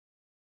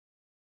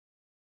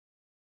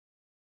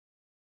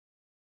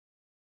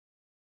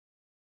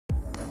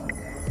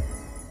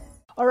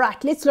All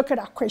right, let's look at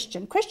our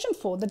question. Question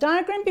 4. The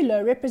diagram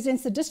below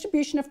represents the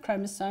distribution of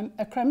chromosome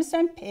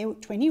pair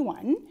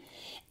 21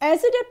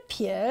 as it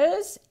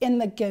appears in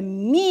the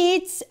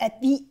gametes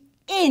at the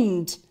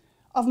end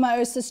of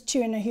meiosis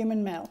 2 in a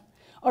human male.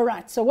 All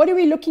right, so what are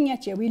we looking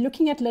at here? We're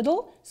looking at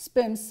little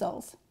sperm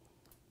cells,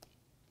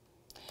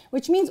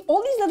 which means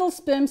all these little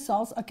sperm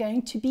cells are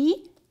going to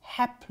be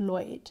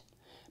haploid.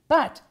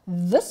 But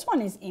this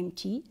one is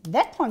empty,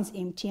 that one's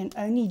empty, and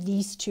only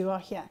these two are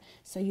here.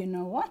 So you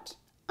know what?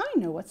 I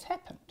know what's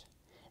happened.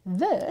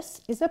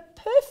 This is a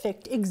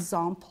perfect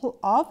example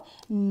of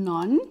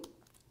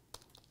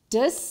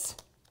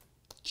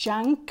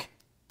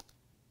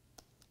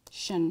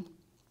non-disjunction.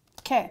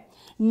 Okay,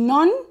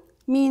 non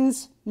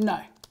means no,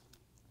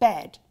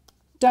 bad,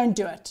 don't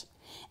do it.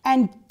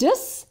 And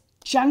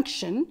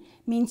disjunction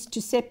means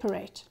to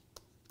separate.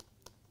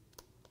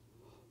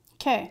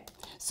 Okay,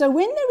 so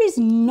when there is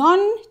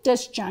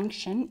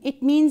non-disjunction,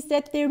 it means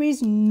that there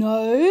is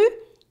no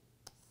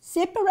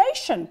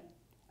separation.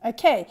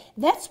 Okay,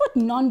 that's what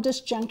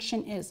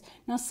non-disjunction is.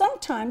 Now,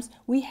 sometimes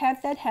we have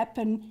that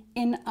happen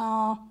in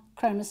our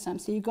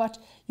chromosomes. So you've got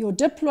your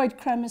diploid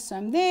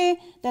chromosome there,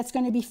 that's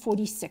going to be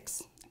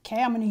 46.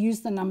 Okay, I'm going to use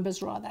the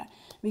numbers rather.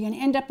 We're going to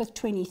end up with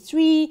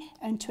 23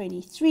 and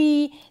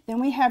 23. Then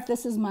we have,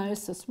 this is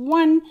meiosis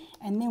 1,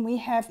 and then we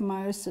have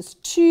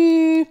meiosis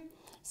 2.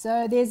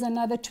 So there's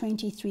another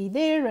 23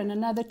 there and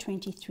another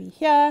 23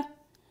 here.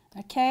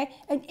 Okay,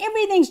 and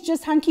everything's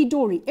just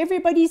hunky-dory.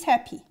 Everybody's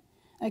happy.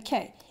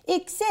 Okay,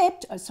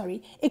 except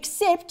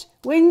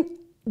when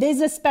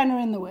there's a spanner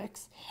in the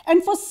works.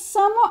 And for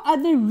some or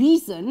other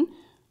reason,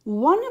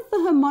 one of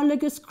the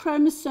homologous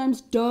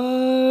chromosomes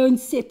don't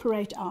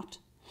separate out.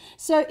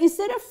 So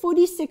instead of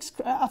 46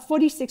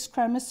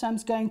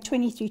 chromosomes going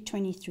 23,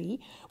 23,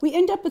 we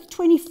end up with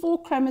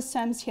 24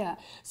 chromosomes here.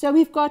 So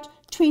we've got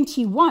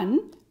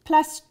 21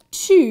 plus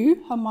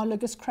 2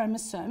 homologous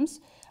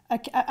chromosomes.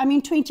 Okay,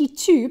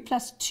 22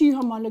 plus 2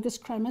 homologous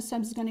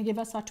chromosomes is going to give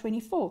us our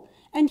 24.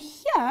 And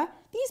here,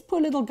 these poor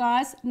little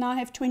guys now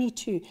have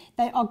 22.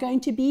 They are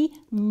going to be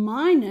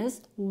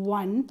minus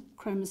 1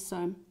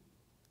 chromosome.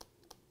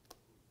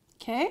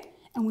 Okay,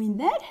 and when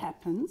that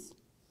happens,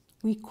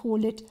 we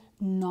call it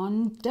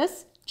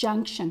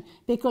non-disjunction,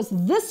 because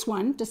this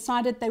one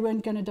decided they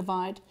weren't going to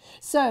divide.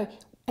 So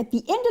at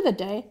the end of the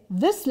day,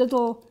 this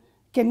little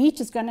gamete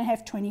is going to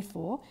have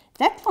 24,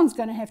 that one's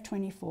going to have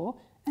 24,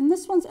 and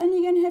this one's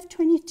only going to have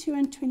 22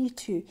 and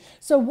 22.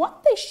 So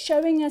what they're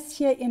showing us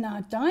here in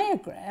our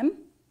diagram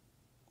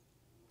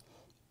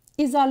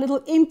is our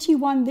little empty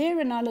one there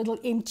and our little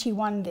empty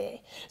one there.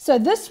 So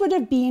this would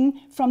have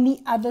been from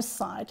the other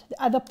side, the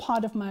other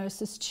part of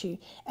meiosis 2.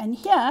 And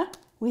here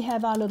we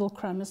have our little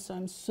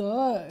chromosomes.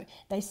 So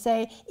they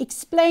say,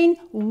 explain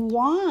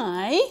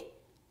why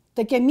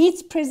the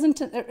gametes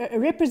present,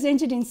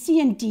 represented in C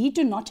and D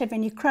do not have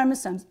any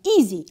chromosomes.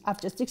 Easy, I've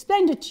just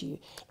explained it to you.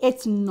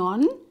 It's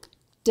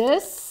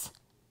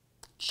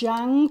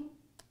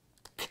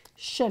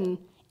non-disjunction.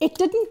 It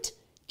didn't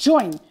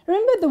join.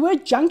 Remember, the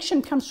word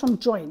junction comes from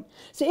join.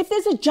 So if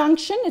there's a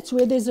junction, it's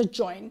where there's a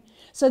join.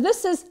 So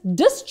this is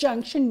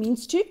disjunction,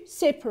 means to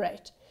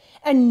separate.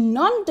 And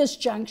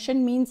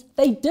non-disjunction means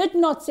they did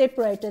not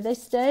separate, they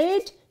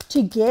stayed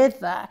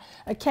together.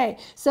 Okay,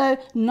 so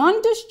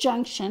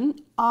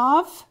non-disjunction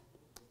of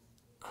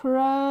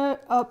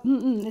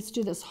let's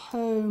do this,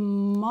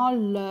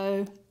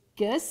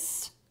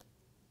 homologous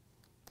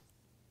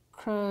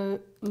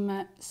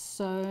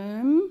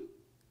chromosome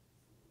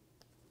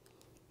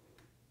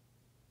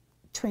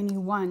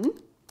 21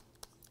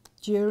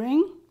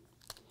 during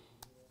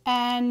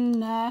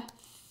anaphase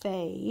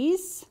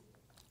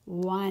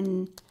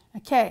 1.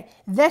 Okay,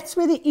 that's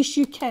where the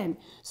issue came.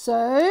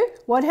 So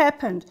what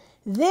happened?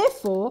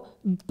 Therefore,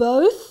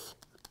 both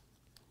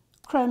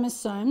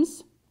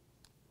chromosomes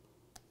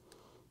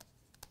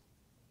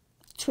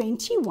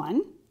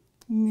 21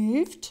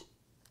 moved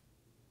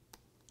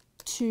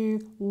to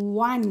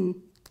 1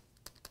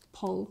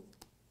 pole.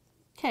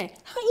 Okay,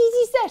 how easy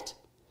is that?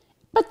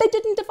 But they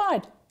didn't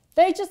divide.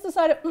 They just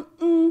decided,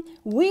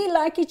 we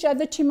like each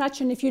other too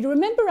much. And if you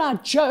remember our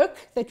joke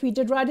that we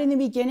did right in the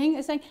beginning,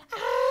 is saying,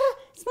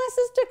 it's my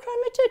sister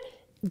chromatid.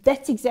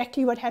 That's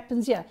exactly what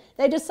happens here.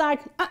 They decide,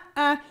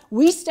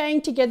 we're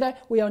staying together.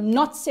 We are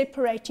not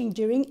separating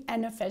during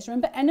anaphase.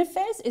 Remember,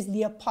 anaphase is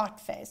the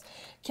apart phase.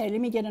 Okay, let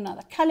me get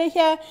another color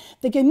here.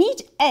 The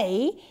gamete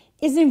A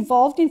is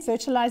involved in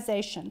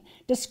fertilization.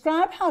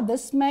 Describe how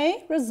this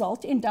may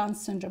result in Down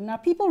syndrome. Now,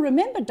 people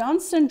remember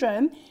Down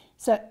syndrome.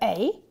 So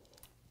A,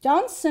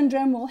 Down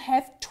syndrome will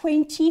have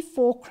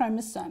 24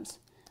 chromosomes.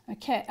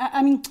 Okay,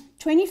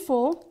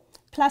 24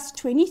 plus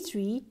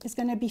 23 is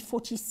going to be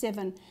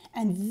 47.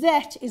 And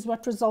that is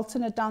what results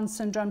in a Down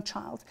syndrome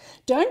child.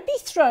 Don't be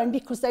thrown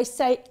because they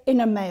say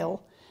in a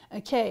male.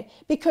 Okay,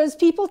 because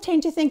people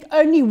tend to think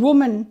only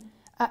women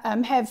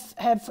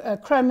have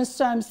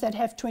chromosomes that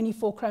have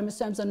 24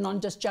 chromosomes and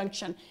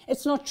non-disjunction.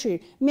 It's not true.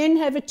 Men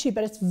have it too,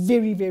 but it's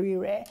very, very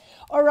rare.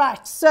 All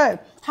right, so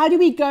how do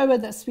we go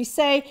with this? We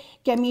say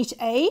gamete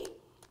A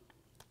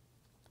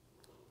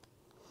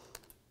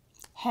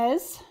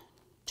has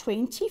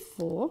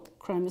 24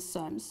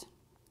 chromosomes.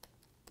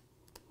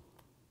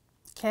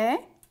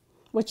 Okay,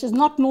 which is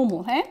not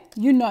normal, hey?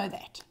 You know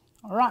that.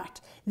 All right.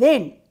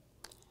 Then,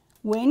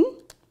 when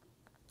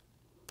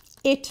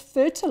it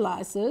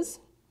fertilizes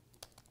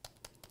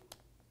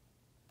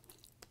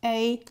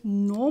a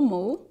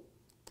normal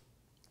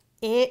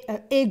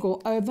egg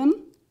or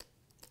ovum,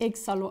 egg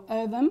cell or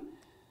ovum,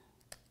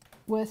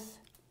 with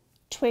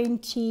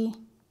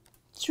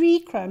 23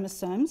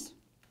 chromosomes,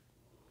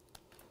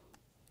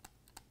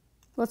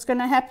 what's going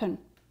to happen?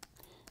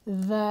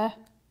 The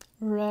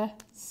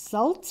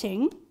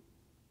resulting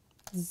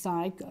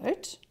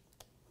zygote,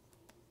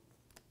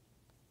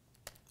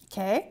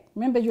 okay,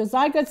 remember your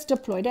zygote's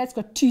diploid, it's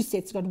got two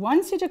sets. It's got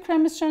one set of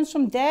chromosomes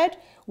from dad,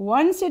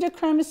 one set of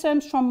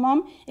chromosomes from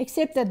mom,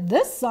 except that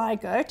this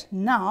zygote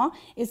now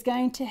is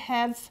going to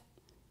have,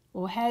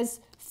 or has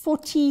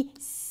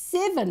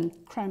 47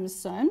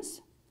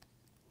 chromosomes.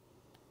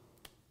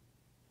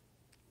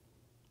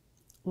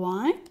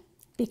 Why?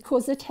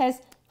 Because it has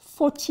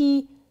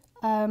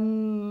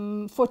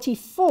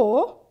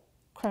 44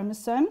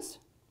 chromosomes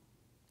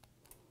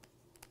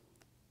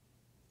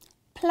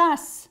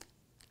plus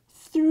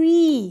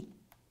 3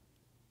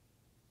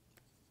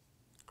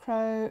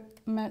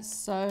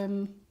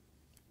 chromosome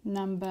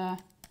number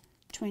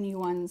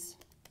 21s.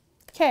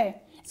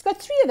 Okay, it's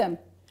got 3 of them,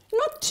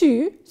 not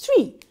 2,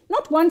 3.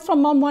 Not 1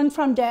 from mom, 1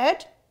 from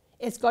dad.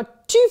 It's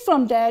got 2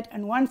 from dad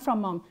and 1 from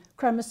mom,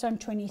 chromosome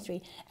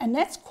 23. And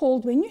that's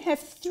called, when you have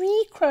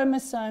 3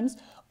 chromosomes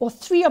or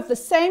 3 of the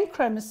same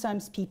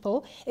chromosomes,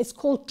 people, it's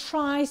called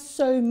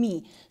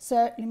trisomy.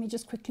 So let me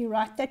just quickly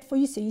write that for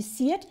you so you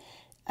see it.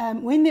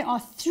 When there are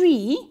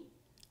 3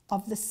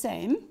 of the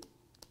same,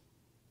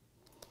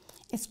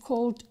 it's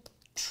called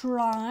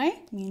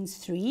means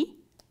 3,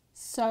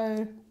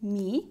 so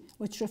me,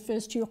 which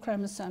refers to your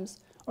chromosomes,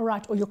 all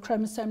right, or your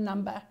chromosome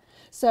number.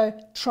 So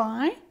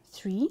 3,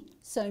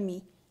 so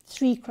me,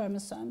 3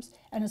 chromosomes.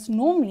 And it's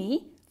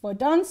normally, for a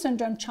Down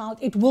syndrome child,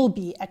 it will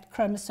be at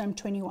chromosome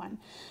 21.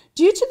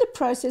 Due to the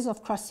process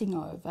of crossing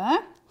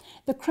over,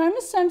 the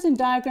chromosomes in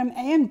diagram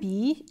A and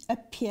B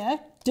appear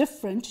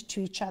different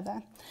to each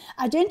other.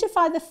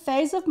 Identify the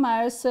phase of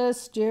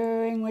meiosis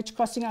during which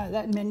crossing over,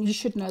 that means you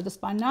should know this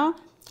by now.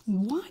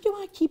 Why do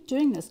I keep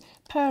doing this?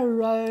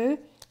 Prophase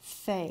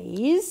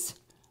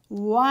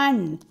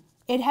 1.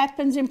 It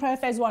happens in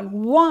prophase 1.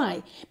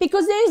 Why?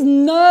 Because there's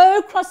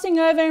no crossing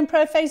over in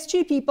prophase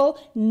 2, people.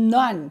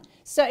 None.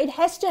 So it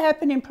has to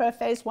happen in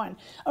prophase 1.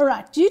 All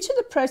right. Due to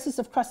the process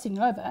of crossing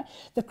over,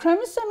 the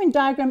chromosome in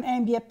diagram A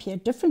and B appear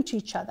different to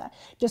each other.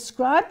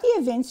 Describe the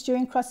events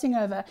during crossing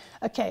over.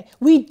 Okay,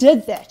 we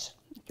did that.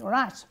 All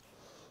right.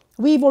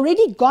 We've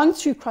already gone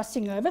through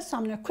crossing over, so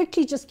I'm going to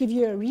quickly just give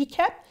you a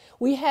recap.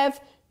 We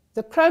have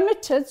the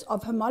chromatids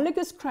of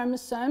homologous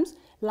chromosomes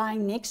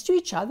lying next to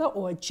each other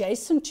or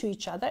adjacent to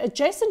each other.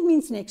 Adjacent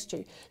means next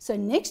to. So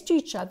next to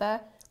each other,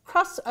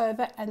 cross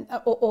over and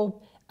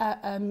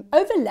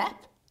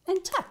overlap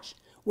and touch.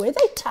 Where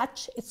they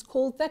touch, it's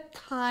called the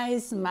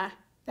chiasma.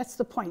 That's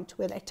the point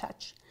where they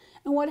touch.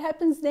 And what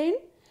happens then?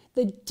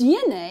 The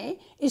DNA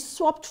is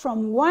swapped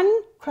from one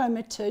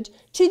chromatid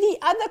to the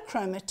other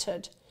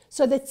chromatid,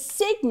 so that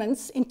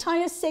segments,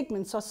 entire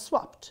segments are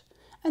swapped.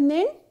 And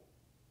then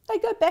they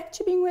go back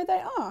to being where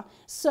they are.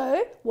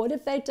 So what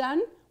have they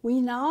done? We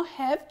now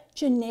have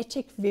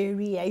genetic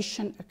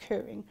variation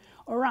occurring.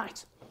 All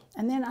right.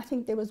 And then I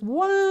think there was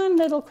one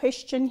little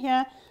question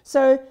here.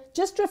 So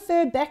just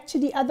refer back to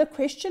the other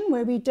question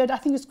where we did, I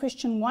think it was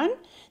question 1.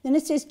 Then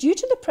it says, due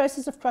to the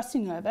process of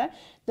crossing over,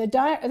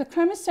 the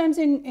chromosomes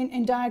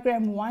in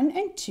diagram 1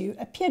 and 2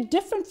 appear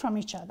different from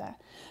each other.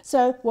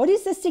 So what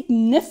is the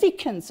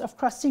significance of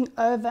crossing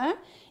over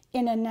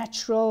in a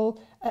natural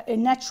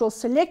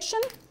selection?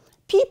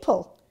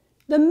 People,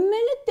 the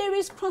minute there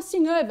is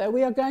crossing over,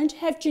 we are going to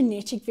have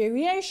genetic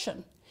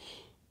variation.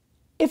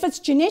 If it's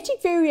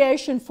genetic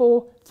variation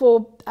for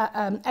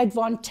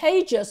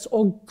advantageous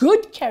or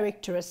good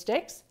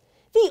characteristics,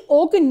 the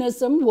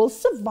organism will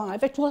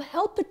survive. It will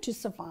help it to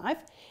survive.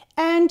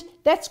 And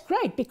that's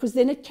great because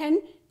then it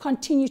can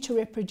continue to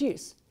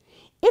reproduce.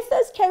 If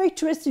those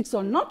characteristics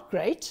are not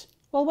great,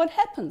 well, what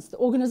happens? The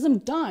organism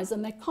dies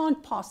and they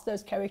can't pass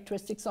those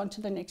characteristics on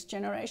to the next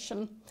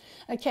generation.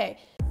 Okay.